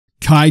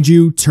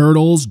kaiju,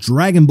 turtles,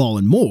 Dragon Ball,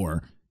 and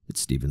more, it's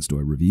Steven's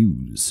Toy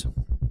Reviews.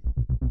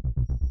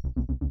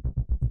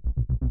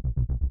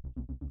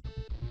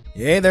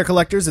 Hey there,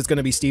 collectors. It's going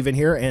to be Steven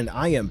here, and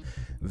I am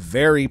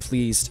very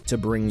pleased to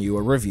bring you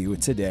a review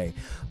today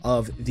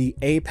of the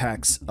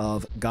apex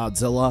of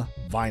Godzilla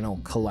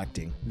vinyl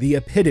collecting, the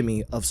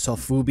epitome of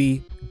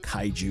Sofubi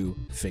kaiju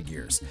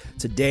figures.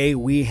 Today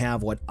we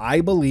have what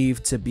I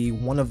believe to be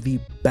one of the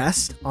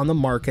best on the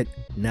market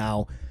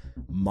now,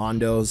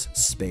 Mondo's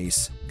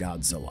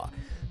SpaceGodzilla.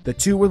 The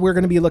two we're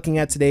going to be looking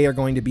at today are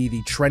going to be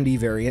the Trendy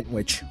variant,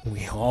 which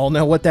we all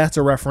know what that's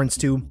a reference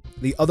to.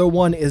 The other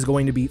one is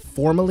going to be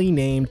formally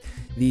named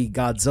the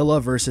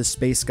Godzilla vs.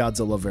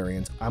 SpaceGodzilla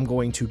variant. I'm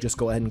going to just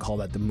go ahead and call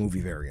that the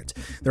movie variant.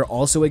 There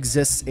also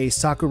exists a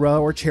Sakura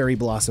or Cherry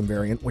Blossom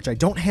variant, which I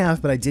don't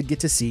have, but I did get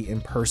to see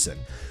in person.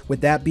 With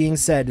that being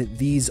said,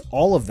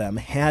 all of them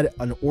had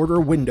an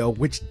order window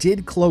which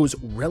did close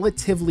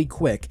relatively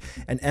quick,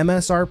 and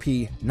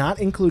MSRP, not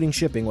including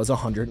shipping, was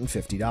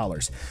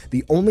 $150.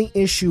 The only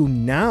issue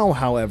now,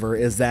 however,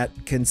 is that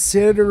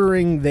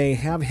considering they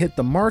have hit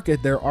the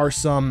market, there are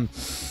some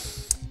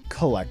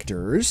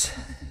collectors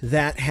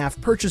that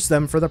have purchased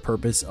them for the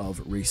purpose of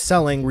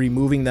reselling,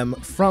 removing them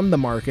from the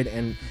market,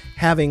 and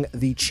having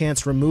the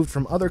chance removed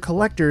from other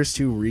collectors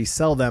to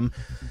resell them.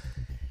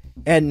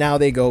 And now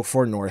they go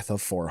for north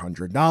of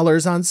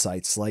 $400 on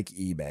sites like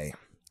eBay.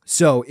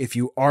 So if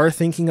you are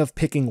thinking of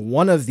picking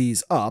one of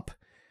these up,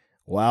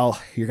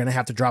 well, you're going to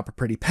have to drop a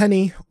pretty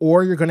penny,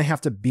 or you're going to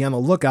have to be on the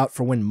lookout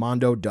for when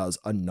Mondo does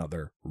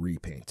another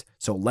repaint.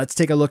 So let's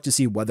take a look to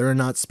see whether or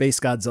not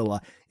SpaceGodzilla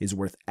is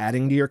worth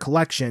adding to your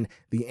collection.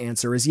 The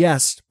answer is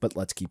yes, but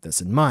let's keep this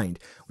in mind.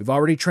 We've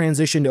already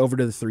transitioned over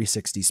to the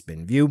 360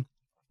 spin view.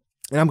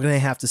 And I'm going to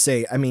have to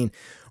say, I mean,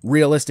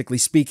 realistically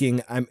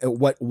speaking,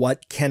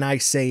 what can I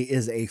say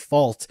is a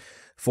fault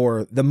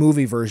for the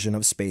movie version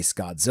of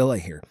SpaceGodzilla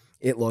here?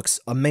 It looks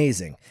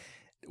amazing.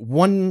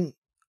 One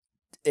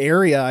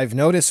area I've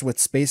noticed with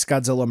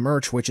SpaceGodzilla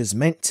merch, which is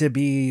meant to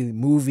be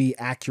movie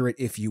accurate,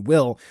 if you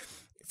will,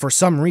 for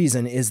some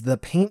reason, is the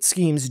paint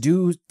schemes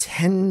do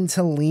tend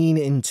to lean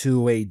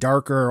into a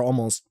darker,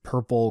 almost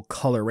purple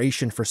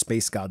coloration for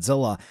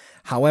SpaceGodzilla.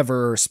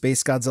 However,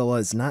 SpaceGodzilla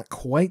is not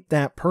quite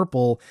that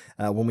purple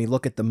when we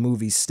look at the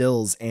movie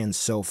stills and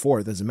so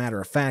forth. As a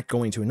matter of fact,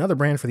 going to another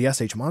brand for the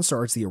SH Monster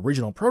Arts, the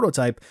original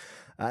prototype,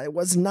 it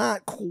was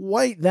not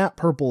quite that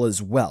purple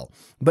as well.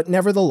 But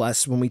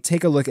nevertheless, when we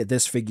take a look at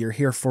this figure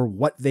here for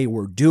what they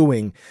were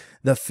doing,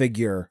 the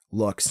figure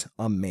looks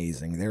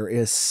amazing. There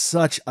is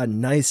such a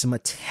nice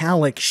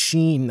metallic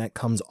sheen that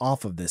comes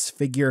off of this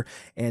figure,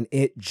 and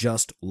it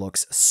just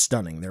looks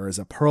stunning. There is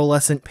a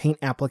pearlescent paint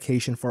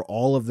application for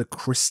all of the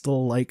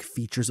crystal-like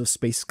features of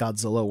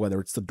SpaceGodzilla, whether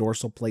it's the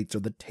dorsal plates or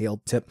the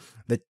tail tip.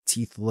 The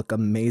teeth look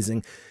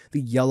amazing.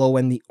 The yellow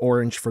and the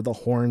orange for the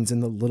horns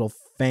and the little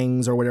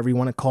fangs, or whatever you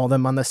want to call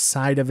them, on the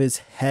side of his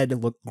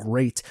head look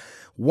great.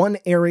 One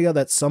area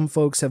that some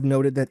folks have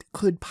noted that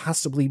could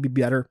possibly be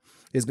better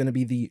is going to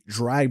be the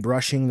dry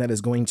brushing that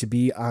is going to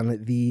be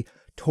on the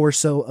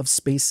torso of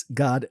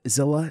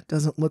SpaceGodzilla.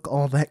 Doesn't look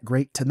all that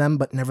great to them,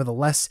 but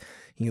nevertheless,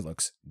 he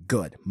looks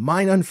good.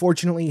 Mine,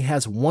 unfortunately,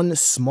 has one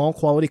small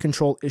quality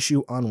control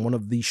issue on one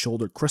of the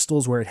shoulder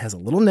crystals where it has a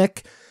little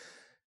nick,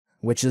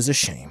 which is a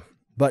shame.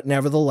 But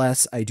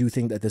nevertheless, I do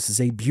think that this is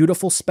a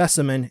beautiful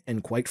specimen,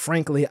 and quite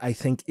frankly, I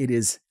think it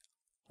is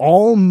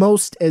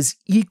almost as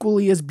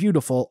equally as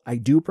beautiful. I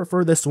do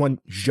prefer this one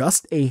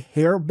just a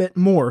hair bit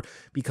more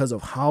because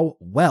of how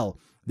well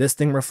this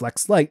thing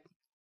reflects light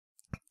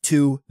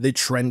to the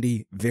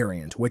Trendy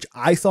variant, which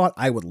I thought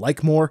I would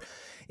like more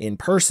in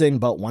person,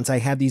 but once I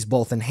had these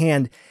both in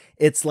hand,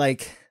 it's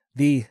like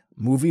the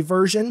movie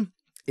version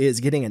is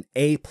getting an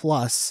A+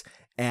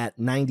 at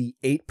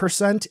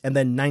 98%, and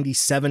then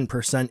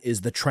 97%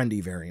 is the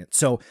Trendy variant.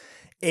 So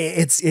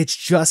it's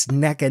just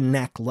neck and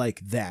neck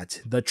like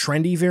that. The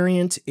Trendy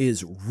variant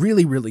is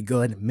really, really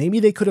good. Maybe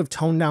they could have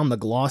toned down the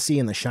glossy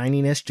and the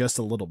shininess just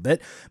a little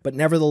bit, but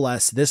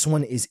nevertheless, this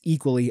one is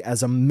equally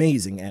as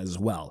amazing as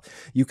well.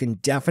 You can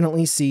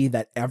definitely see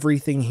that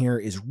everything here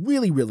is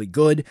really, really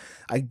good.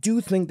 I do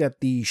think that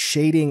the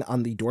shading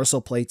on the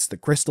dorsal plates, the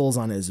crystals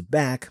on his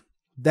back,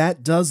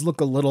 that does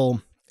look a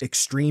little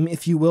extreme,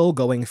 if you will,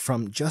 going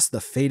from just the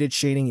faded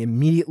shading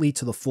immediately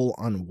to the full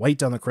on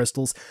white on the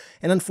crystals.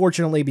 And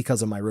unfortunately,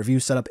 because of my review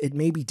setup, it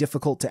may be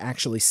difficult to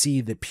actually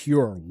see the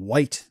pure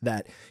white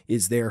that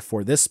is there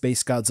for this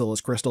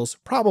SpaceGodzilla's crystals,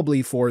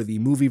 probably for the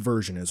movie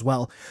version as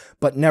well.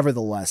 But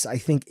nevertheless, I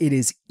think it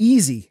is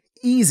easy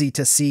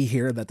to see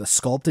here that the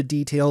sculpted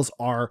details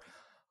are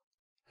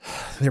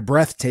they're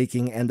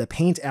breathtaking, and the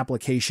paint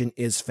application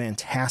is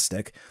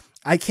fantastic.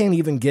 I can't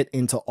even get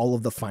into all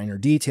of the finer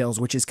details,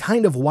 which is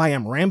kind of why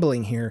I'm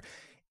rambling here.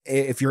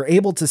 If you're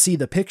able to see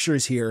the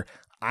pictures here,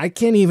 I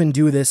can't even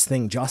do this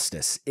thing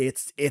justice.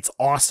 It's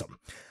awesome.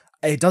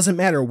 It doesn't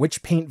matter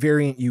which paint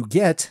variant you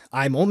get.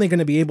 I'm only going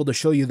to be able to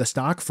show you the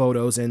stock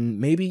photos and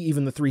maybe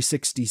even the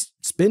 360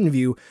 spin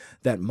view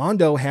that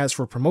Mondo has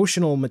for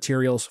promotional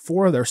materials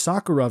for their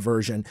Sakura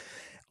version.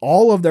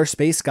 All of their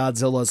Space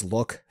Godzillas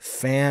look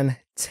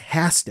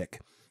fantastic.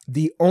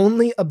 The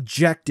only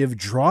objective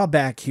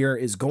drawback here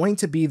is going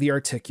to be the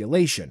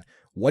articulation.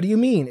 What do you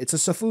mean? It's a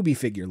Sofubi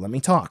figure. Let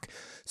me talk.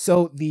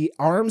 So the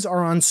arms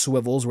are on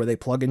swivels where they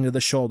plug into the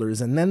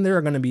shoulders, and then there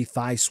are going to be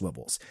thigh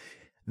swivels.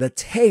 The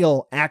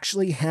tail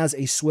actually has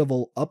a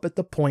swivel up at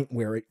the point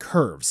where it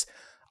curves.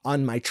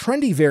 On my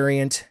Trendy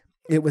variant,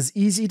 it was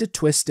easy to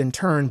twist and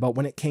turn, but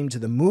when it came to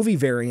the movie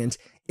variant,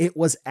 it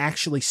was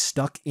actually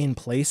stuck in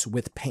place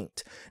with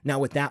paint. Now,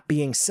 with that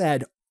being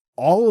said,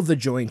 all of the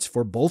joints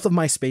for both of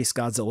my Space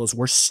Godzillas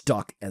were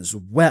stuck as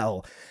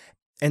well.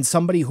 And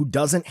somebody who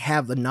doesn't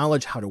have the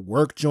knowledge how to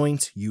work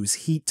joints, use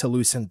heat to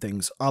loosen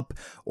things up,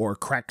 or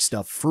crack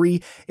stuff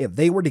free, if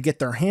they were to get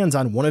their hands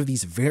on one of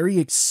these very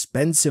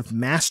expensive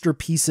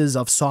masterpieces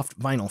of soft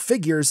vinyl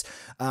figures,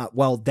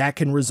 well, that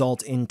can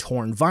result in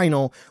torn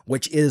vinyl,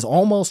 which is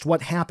almost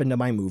what happened to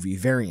my movie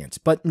variant.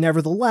 But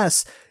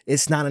nevertheless,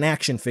 it's not an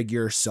action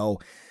figure, so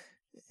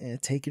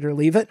take it or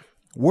leave it.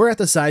 We're at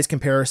the size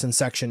comparison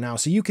section now,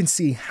 so you can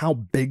see how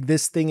big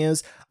this thing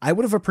is. I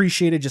would have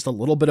appreciated just a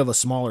little bit of a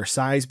smaller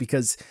size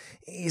because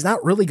he's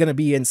not really going to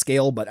be in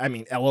scale, but I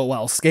mean,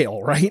 LOL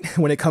scale, right?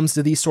 When it comes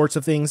to these sorts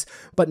of things.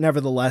 But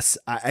nevertheless,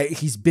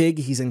 he's big,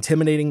 he's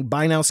intimidating.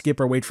 Buy now, skip,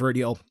 or wait for a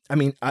deal. I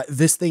mean,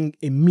 this thing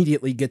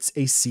immediately gets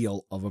a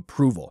seal of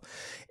approval.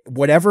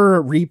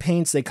 Whatever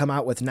repaints they come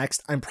out with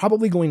next, I'm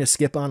probably going to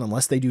skip on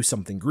unless they do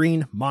something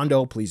green.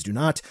 Mondo, please do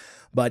not.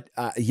 But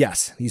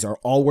yes, these are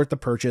all worth the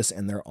purchase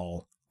and they're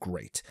all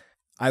great.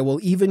 I will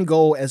even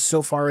go as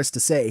so far as to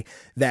say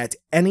that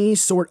any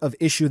sort of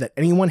issue that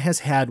anyone has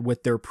had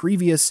with their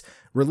previous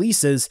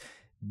releases,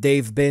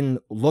 they've been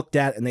looked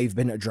at and they've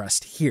been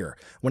addressed here.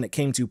 When it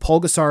came to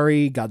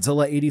Pulgasari,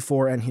 Godzilla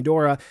 84, and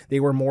Hedorah, they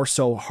were more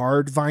so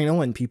hard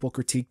vinyl and people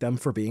critiqued them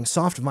for being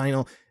soft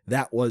vinyl.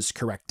 That was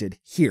corrected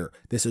here.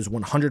 This is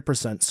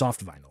 100%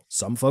 soft vinyl.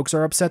 Some folks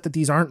are upset that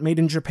these aren't made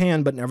in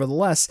Japan, but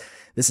nevertheless,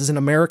 this is an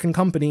American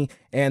company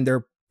and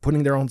they're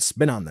putting their own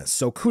spin on this.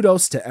 So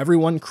kudos to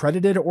everyone,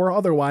 credited or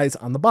otherwise,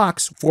 on the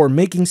box for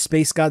making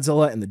Space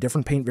Godzilla and the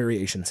different paint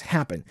variations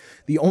happen.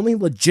 The only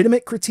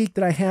legitimate critique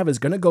that I have is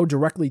going to go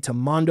directly to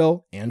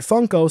Mondo and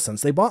Funko,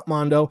 since they bought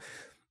Mondo.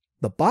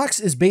 The box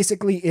is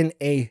basically in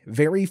a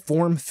very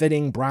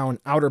form-fitting brown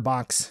outer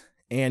box,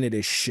 and it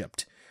is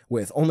shipped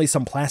with only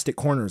some plastic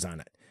corners on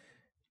it.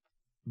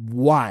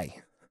 Why?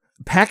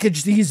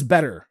 Package these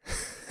better.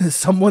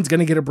 Someone's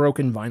going to get a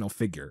broken vinyl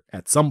figure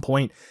at some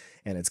point,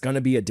 and it's going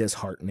to be a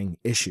disheartening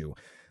issue.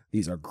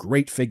 These are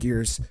great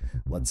figures.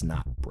 Let's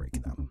not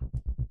break them.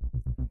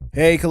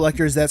 Hey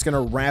collectors, that's going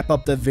to wrap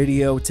up the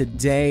video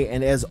today,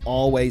 and as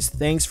always,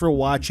 thanks for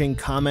watching,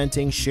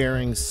 commenting,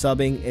 sharing,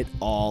 subbing. It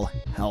all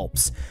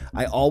helps.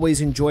 I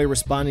always enjoy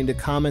responding to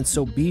comments,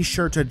 so be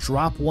sure to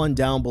drop one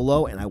down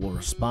below and I will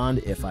respond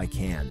if I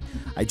can.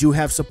 I do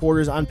have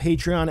supporters on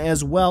Patreon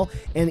as well,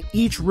 and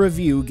each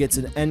review gets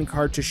an end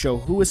card to show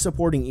who is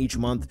supporting each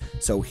month,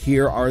 so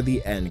here are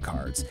the end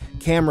cards.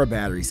 Camera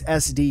batteries,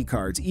 SD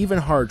cards, even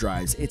hard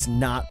drives. It's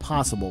not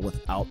possible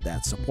without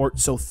that support,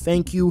 so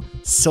thank you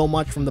so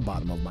much from the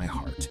bottom of my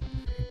heart.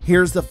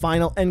 Here's the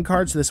final end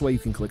card, so this way you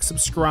can click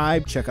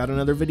subscribe, check out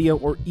another video,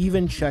 or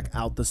even check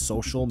out the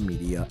social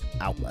media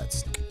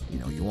outlets. You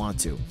know you want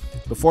to.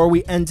 Before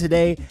we end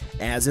today,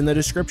 as in the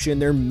description,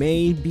 there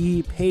may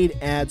be paid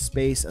ad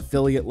space,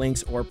 affiliate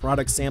links, or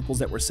product samples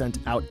that were sent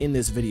out in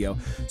this video,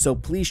 so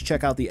please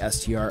check out the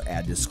STR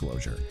ad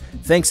disclosure.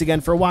 Thanks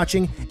again for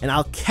watching, and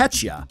I'll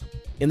catch ya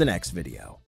in the next video.